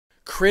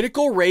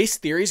Critical race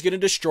theory is going to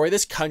destroy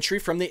this country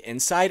from the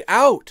inside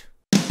out.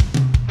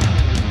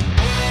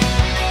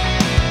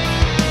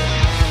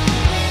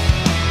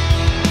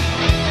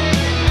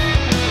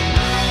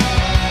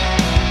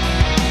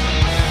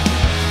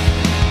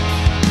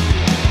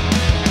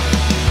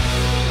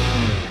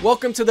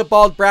 Welcome to the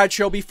Bald Brad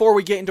Show. Before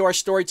we get into our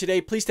story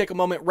today, please take a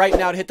moment right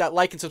now to hit that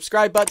like and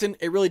subscribe button.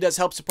 It really does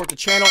help support the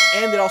channel,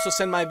 and it also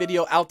sends my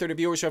video out there to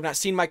viewers who have not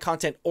seen my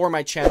content or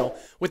my channel.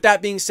 With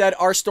that being said,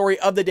 our story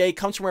of the day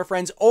comes from our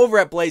friends over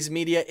at Blaze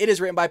Media. It is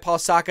written by Paul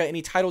Saka, and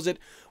he titles it,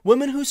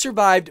 "Women Who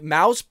Survived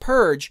Mao's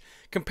Purge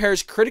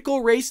Compares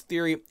Critical Race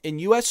Theory in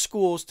U.S.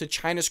 Schools to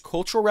China's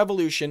Cultural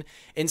Revolution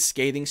in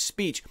Scathing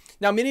Speech."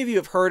 Now, many of you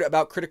have heard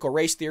about critical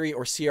race theory,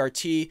 or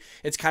CRT.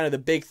 It's kind of the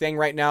big thing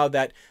right now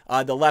that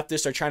the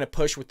leftists are trying to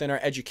push within our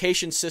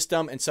education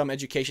system, and some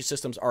education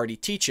systems already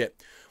teach it.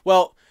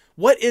 Well,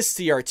 what is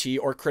CRT,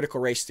 or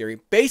critical race theory?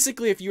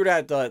 Basically, if you were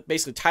to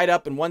basically tie it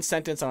up in one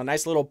sentence on a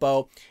nice little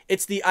bow,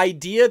 it's the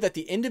idea that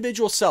the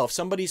individual self,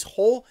 somebody's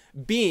whole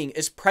being,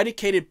 is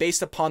predicated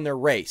based upon their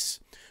race.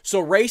 So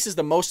race is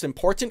the most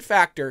important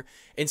factor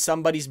in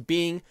somebody's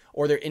being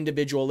or their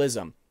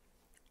individualism.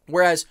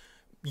 Whereas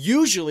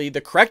usually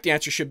the correct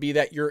answer should be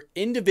that your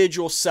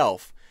individual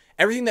self,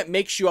 everything that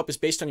makes you up, is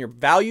based on your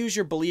values,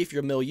 your belief,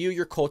 your milieu,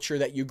 your culture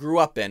that you grew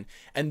up in.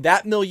 And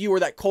that milieu, or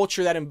that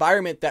culture, that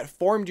environment that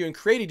formed you and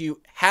created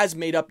you, has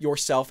made up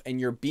yourself and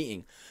your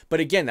being.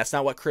 But again, that's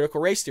not what critical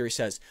race theory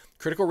says.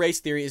 Critical race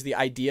theory is the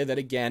idea that,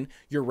 again,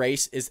 your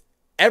race is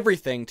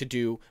everything to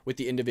do with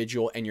the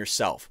individual and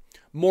yourself.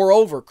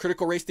 Moreover,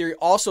 critical race theory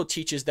also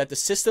teaches that the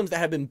systems that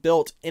have been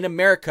built in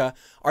America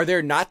are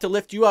there not to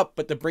lift you up,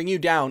 but to bring you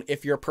down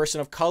if you're a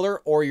person of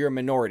color or you're a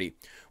minority.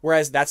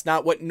 Whereas that's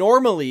not what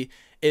normally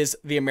is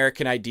the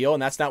American ideal,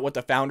 and that's not what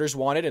the founders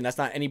wanted, and that's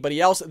not anybody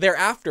else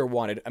thereafter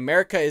wanted.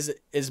 America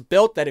is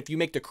built that if you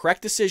make the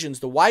correct decisions,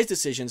 the wise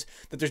decisions,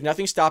 that there's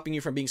nothing stopping you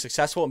from being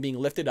successful and being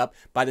lifted up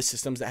by the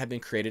systems that have been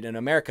created in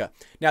America.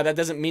 Now, that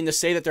doesn't mean to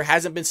say that there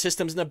hasn't been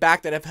systems in the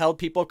back that have held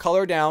people of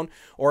color down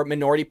or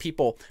minority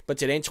people, but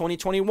today in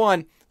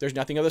 2021, there's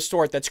nothing of the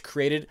sort that's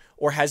created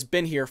or has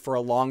been here for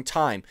a long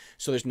time.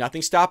 So there's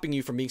nothing stopping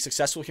you from being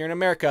successful here in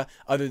America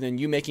other than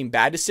you making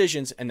bad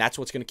decisions, and that's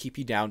what's going to keep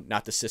you down,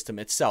 not the system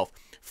itself.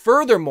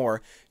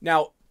 Furthermore,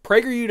 now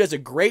PragerU does a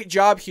great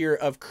job here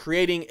of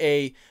creating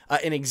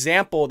an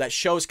example that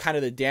shows kind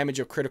of the damage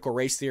of critical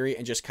race theory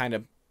and just kind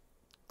of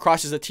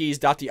crosses the T's,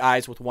 dot the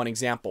I's with one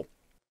example.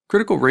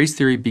 Critical race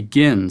theory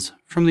begins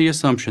from the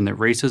assumption that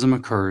racism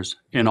occurs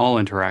in all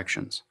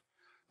interactions.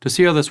 To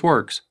see how this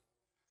works,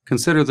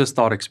 consider this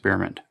thought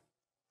experiment.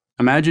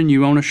 Imagine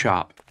you own a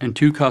shop and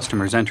two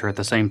customers enter at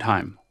the same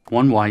time,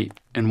 one white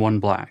and one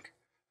black.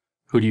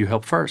 Who do you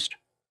help first?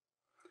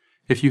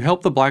 If you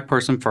help the black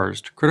person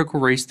first,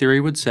 critical race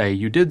theory would say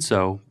you did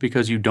so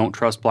because you don't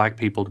trust black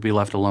people to be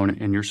left alone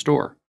in your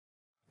store.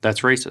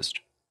 That's racist.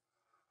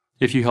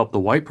 If you help the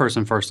white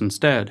person first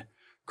instead,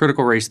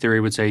 critical race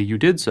theory would say you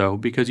did so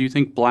because you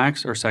think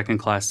blacks are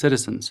second-class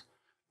citizens.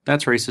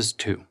 That's racist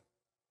too.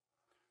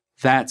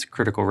 That's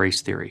critical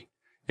race theory.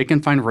 It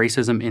can find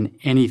racism in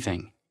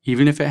anything,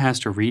 even if it has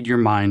to read your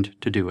mind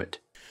to do it.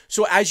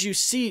 So as you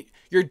see,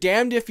 you're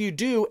damned if you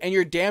do, and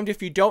you're damned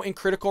if you don't in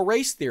critical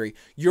race theory.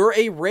 You're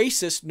a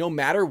racist no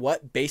matter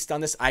what, based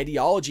on this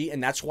ideology,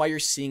 and that's why you're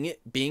seeing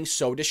it being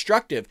so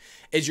destructive,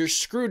 is you're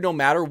screwed no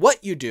matter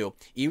what you do.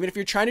 Even if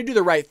you're trying to do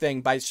the right thing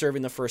by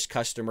serving the first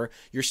customer,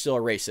 you're still a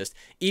racist.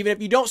 Even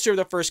if you don't serve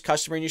the first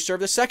customer and you serve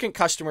the second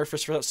customer for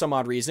some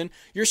odd reason,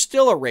 you're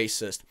still a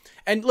racist.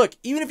 And look,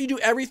 even if you do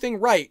everything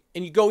right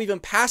and you go even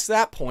past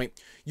that point,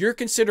 you're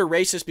considered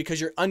racist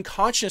because you're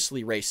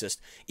unconsciously racist.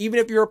 Even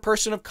if you're a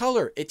person of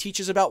color, it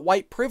teaches about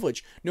white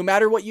privilege. No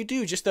matter what you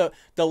do, just the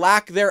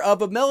lack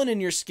thereof of melanin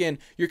in your skin,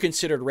 you're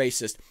considered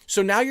racist.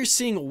 So now you're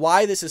seeing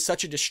why this is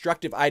such a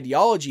destructive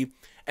ideology.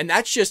 And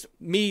that's just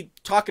me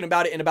talking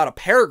about it in about a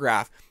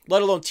paragraph,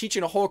 let alone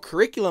teaching a whole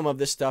curriculum of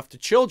this stuff to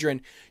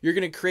children. You're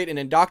going to create an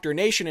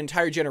indoctrination, an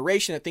entire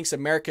generation that thinks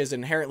America is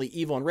inherently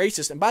evil and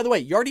racist. And by the way,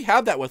 you already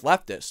have that with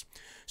leftists.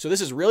 So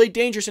this is really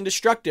dangerous and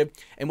destructive.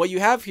 And what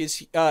you have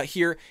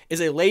here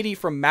is a lady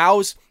from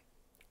Mao's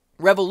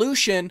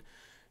revolution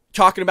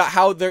talking about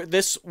how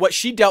what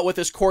she dealt with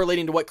is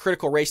correlating to what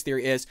critical race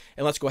theory is.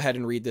 And let's go ahead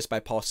and read this by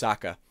Paul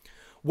Saka.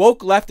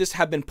 Woke leftists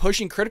have been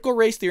pushing critical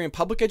race theory in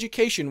public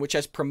education, which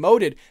has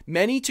promoted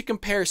many to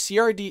compare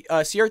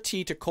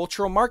CRT to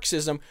cultural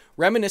Marxism,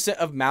 reminiscent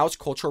of Mao's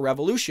Cultural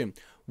Revolution.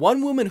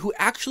 One woman who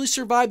actually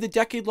survived the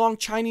decade-long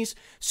Chinese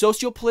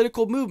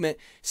sociopolitical movement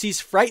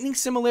sees frightening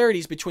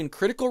similarities between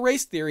critical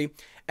race theory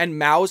and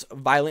Mao's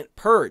violent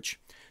purge.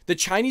 The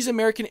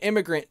Chinese-American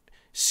immigrant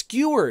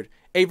skewered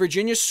a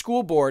Virginia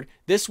school board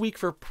this week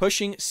for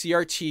pushing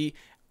CRT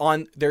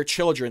on their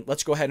children.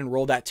 Let's go ahead and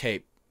roll that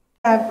tape.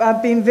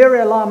 I've been very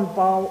alarmed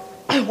about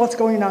what's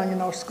going on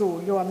in our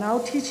school. You are now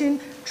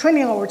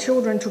training our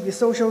children to be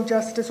social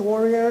justice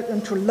warriors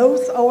and to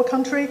loathe our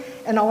country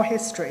and our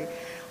history.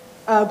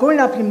 Growing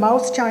up in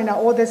Mao's China,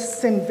 all this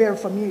seemed very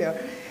familiar.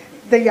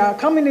 the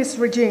communist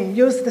regime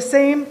used the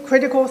same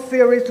critical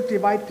theory to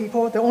divide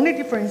people. The only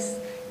difference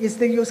is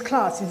they use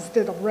class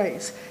instead of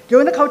race.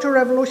 During the Cultural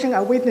Revolution,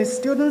 I witnessed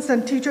students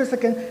and teachers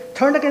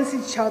turn against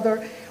each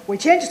other. We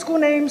changed school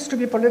names to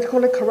be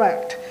politically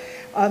correct.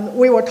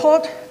 We were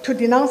taught to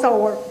denounce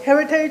our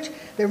heritage.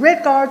 The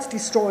Red Guards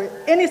destroy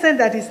anything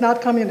that is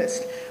not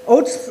communist,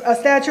 old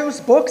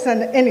statues, books,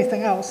 and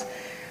anything else.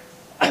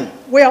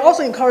 We are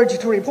also encouraged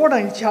to report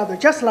on each other,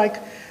 just like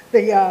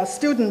the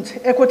Student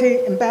Equity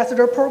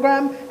Ambassador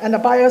Program and the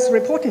bias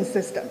reporting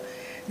system.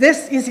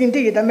 This is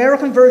indeed the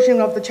American version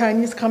of the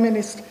Chinese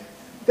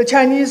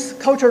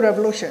Cultural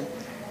Revolution.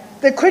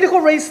 The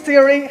critical race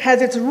theory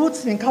has its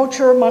roots in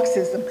cultural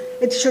Marxism.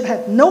 It should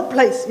have no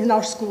place in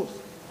our schools.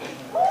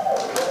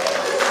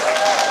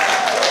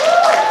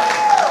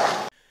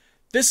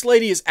 This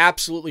lady is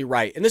absolutely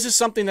right. And this is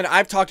something that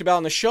I've talked about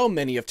on the show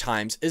many of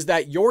times, is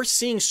that you're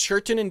seeing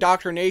certain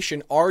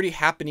indoctrination already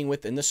happening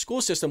within the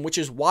school system, which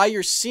is why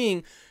you're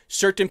seeing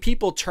certain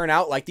people turn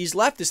out like these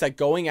leftists that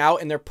going out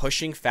and they're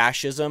pushing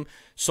fascism,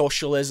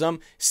 socialism,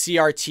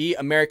 CRT,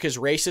 America's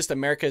racist,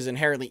 America is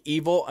inherently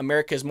evil,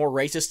 America is more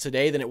racist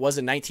today than it was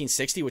in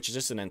 1960, which is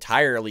just an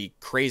entirely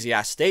crazy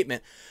ass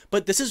statement.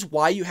 But this is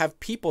why you have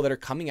people that are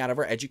coming out of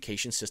our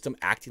education system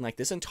acting like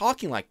this and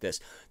talking like this.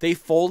 They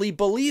fully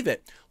believe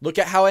it. Look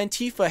at how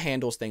Antifa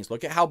handles things.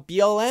 Look at how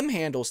BLM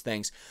handles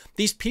things.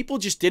 These people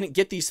just didn't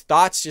get these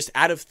thoughts just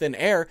out of thin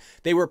air.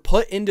 They were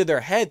put into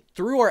their head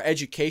through our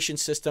education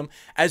system,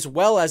 as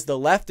well as the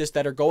leftists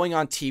that are going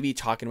on TV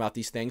talking about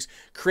these things,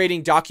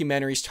 creating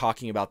documentaries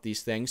talking about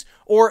these things,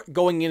 or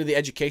going into the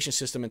education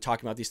system and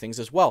talking about these things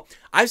as well.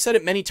 I've said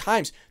it many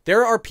times.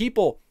 There are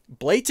people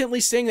blatantly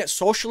saying that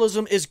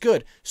socialism is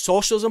good.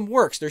 Socialism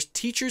works. There's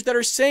teachers that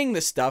are saying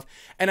this stuff,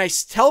 and I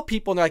tell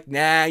people, and they're like,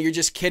 nah, you're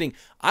just kidding.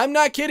 I'm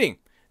not kidding.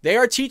 They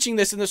are teaching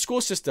this in the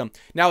school system.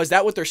 Now, is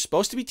that what they're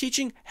supposed to be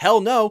teaching? Hell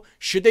no.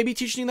 Should they be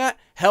teaching that?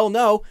 Hell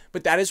no.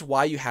 But that is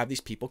why you have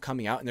these people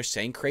coming out and they're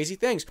saying crazy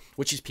things,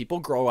 which is people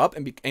grow up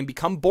and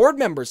become board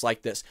members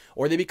like this,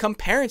 or they become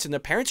parents and the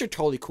parents are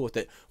totally cool with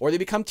it, or they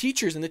become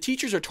teachers and the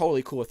teachers are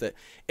totally cool with it.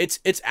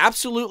 It's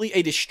absolutely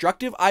a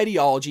destructive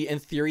ideology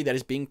and theory that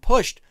is being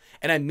pushed.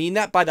 And I mean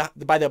that by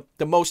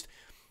the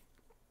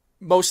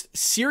most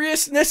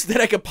seriousness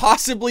that I could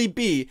possibly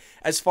be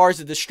as far as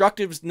the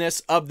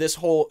destructiveness of this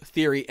whole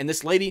theory. And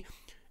this lady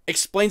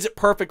explains it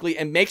perfectly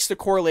and makes the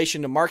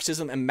correlation to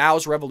Marxism and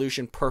Mao's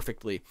revolution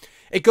perfectly.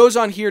 It goes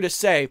on here to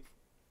say,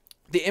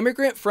 the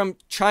immigrant from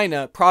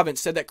China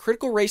province said that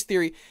critical race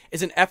theory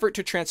is an effort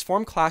to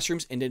transform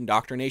classrooms into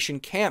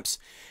indoctrination camps.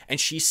 And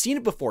she's seen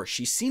it before.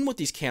 She's seen what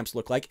these camps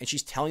look like, and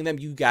she's telling them,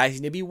 you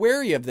guys need to be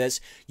wary of this.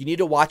 You need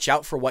to watch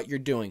out for what you're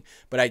doing.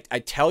 But I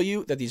tell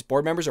you that these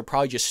board members are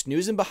probably just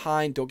snoozing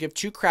behind. Don't give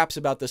two craps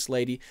about this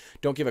lady.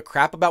 Don't give a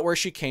crap about where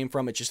she came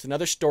from. It's just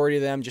another story to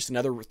them, just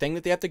another thing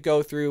that they have to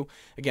go through.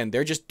 Again,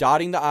 they're just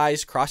dotting the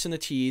I's, crossing the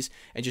T's,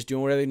 and just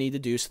doing whatever they need to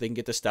do so they can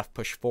get this stuff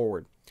pushed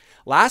forward.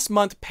 Last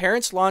month,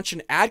 parents launched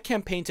an ad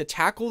campaign to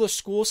tackle the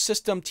school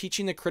system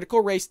teaching the critical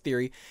race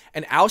theory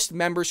and oust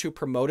members who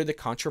promoted the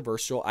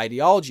controversial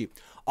ideology.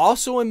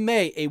 Also in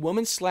May, a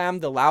woman slammed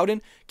the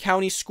Loudoun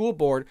County School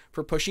Board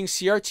for pushing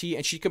CRT,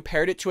 and she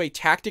compared it to a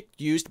tactic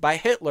used by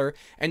Hitler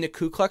and the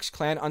Ku Klux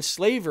Klan on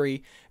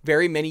slavery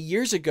very many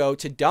years ago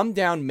to dumb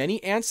down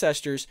many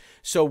ancestors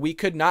so we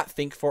could not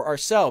think for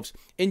ourselves.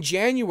 In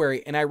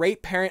January, an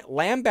irate parent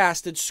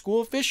lambasted school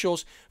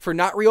officials for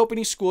not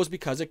reopening schools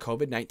because of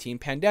COVID-19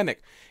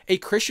 pandemic. A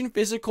Christian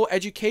physical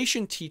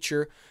education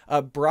teacher,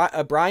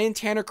 Brian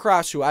Tanner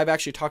Cross, who I've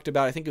actually talked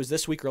about, I think it was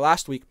this week or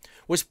last week,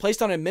 was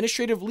placed on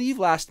administrative leave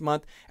last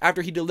month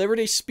after he delivered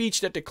a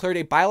speech that declared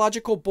a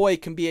biological boy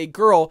can be a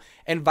girl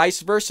and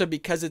vice versa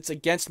because it's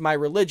against my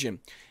religion.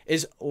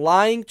 Is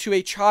lying to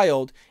a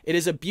child, it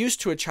is abuse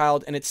to a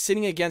child, and it's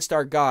sinning against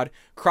our God.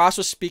 Cross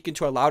was speaking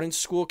to a Loudoun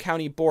School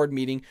County Board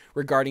meeting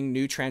regarding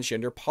new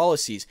transgender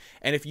policies.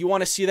 And if you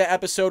want to see that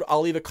episode,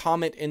 I'll leave a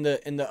comment in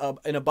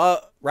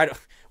above, right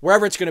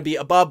wherever it's going to be,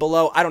 above,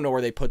 below. I don't know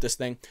where they put this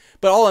thing,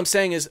 but all I'm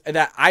saying is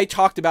that I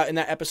talked about in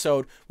that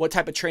episode what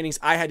type of trainings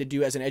I had to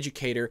do as an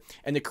educator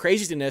and the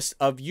craziness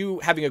of you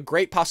having a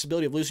great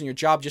possibility of losing your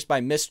job just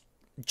by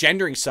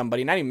misgendering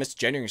somebody, not even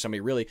misgendering somebody,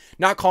 really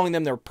not calling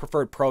them their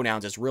preferred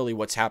pronouns is really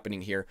what's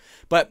happening here.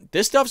 But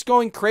this stuff's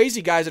going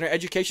crazy, guys, in our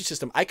education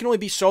system. I can only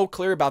be so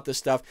clear about this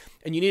stuff,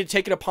 and you need to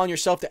take it upon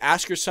yourself to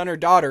ask your son or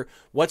daughter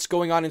what's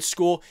going on in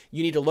school.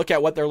 You need to look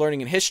at what they're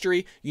learning in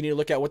history. You need to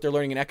look at what they're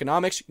learning in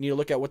economics. You need to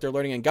look at what they're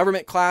learning in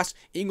government class,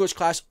 English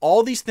class,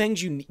 all these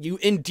things you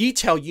in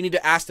detail, you need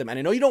to ask them. And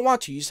I know you don't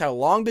want to. You just have a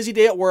long, busy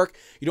day at work.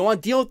 You don't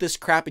want to deal with this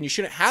crap, and you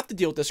shouldn't have to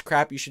deal with this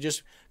crap. You should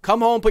just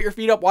come home, put your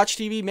feet up, watch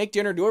TV, make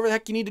dinner, do whatever the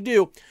heck you need to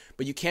do.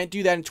 But you can't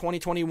do that in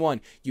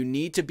 2021. You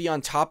need to be on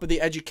top of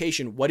the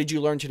education. What did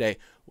you learn today?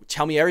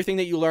 Tell me everything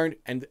that you learned,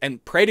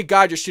 and pray to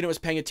God your student was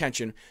paying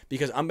attention,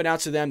 because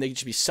unbeknownst to them, they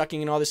should be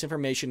sucking in all this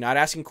information, not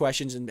asking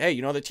questions. And hey,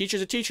 you know, the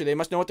teacher's a teacher. They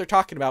must know what they're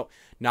talking about.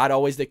 Not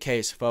always the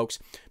case, folks.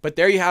 But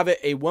there you have it.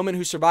 A woman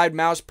who survived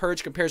Mao's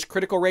purge compares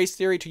critical race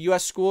theory to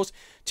U.S. schools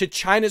to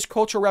China's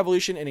Cultural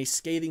Revolution in a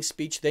scathing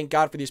speech. Thank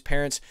God for these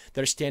parents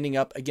that are standing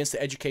up against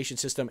the education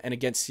system and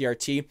against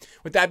CRT.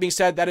 With that being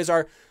said, that is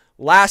our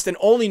last and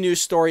only news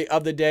story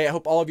of the day. I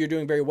hope all of you are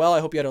doing very well.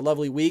 I hope you had a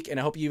lovely week, and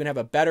I hope you even have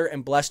a better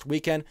and blessed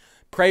weekend.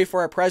 Pray for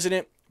our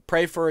president.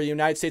 Pray for the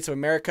United States of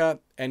America,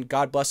 and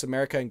God bless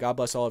America, and God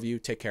bless all of you.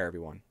 Take care,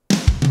 everyone.